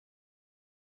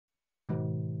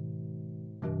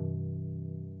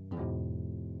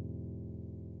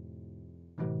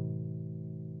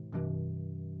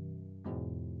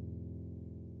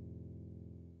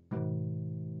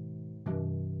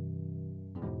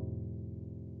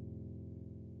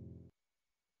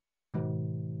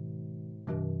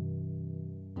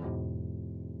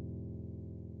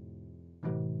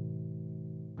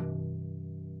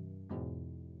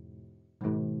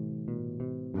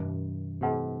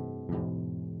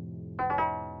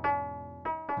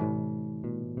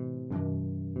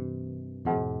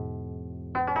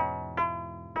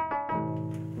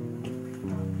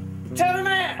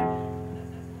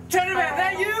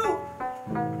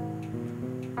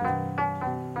Come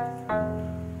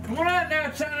on out now,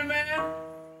 Chinaman.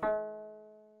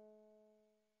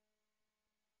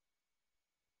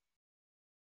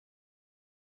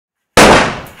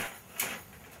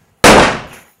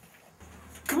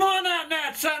 Come on out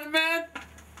now, Chinaman.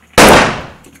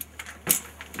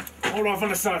 Hold off on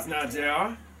the shots now,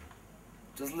 JR.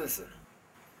 Just listen.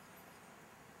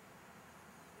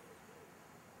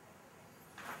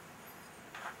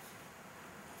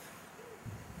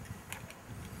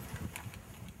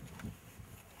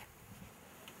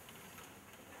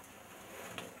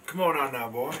 Come on out now,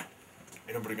 boy.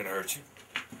 Ain't nobody gonna hurt you.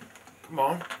 Come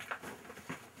on.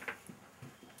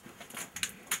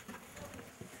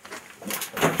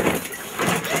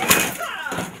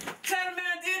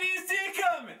 Chinaman didn't even see it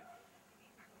coming.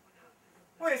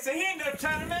 Wait, so he ain't no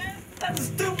Chinaman? That's a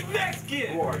stupid Mexican.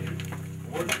 Who are you?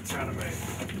 Where's the Chinaman?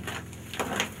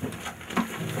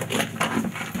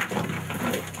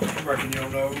 I reckon you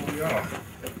don't know who we are.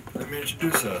 Let me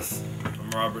introduce us.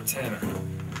 I'm Robert Tanner.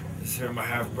 This here my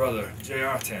half-brother,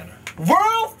 J.R. Tanner.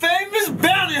 World famous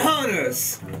bounty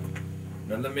hunters.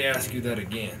 Now let me ask you that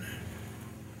again.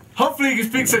 Hopefully you can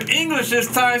speak some English this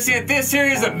time, seeing this here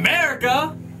is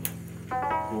America.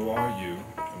 Who are you,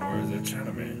 and where is that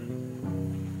Chinaman?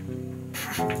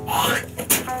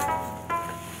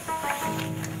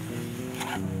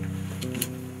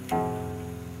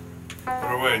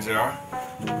 Put away, J.R.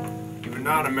 Even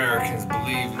non-Americans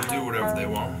believe and do whatever they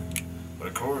want. But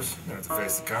of course, you have to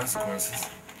face the consequences.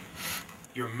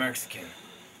 You're a Mexican.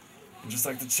 And just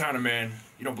like the Chinaman,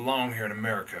 you don't belong here in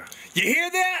America. You hear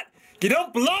that? You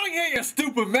don't belong here, you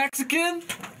stupid Mexican.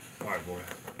 Alright, boy.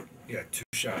 You got 2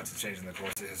 shots at changing the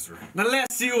course of history. Now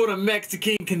let's see what a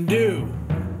Mexican can do.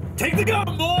 Take the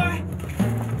gun, boy!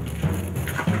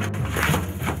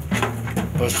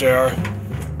 Plus, JR,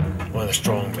 only the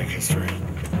strong make history.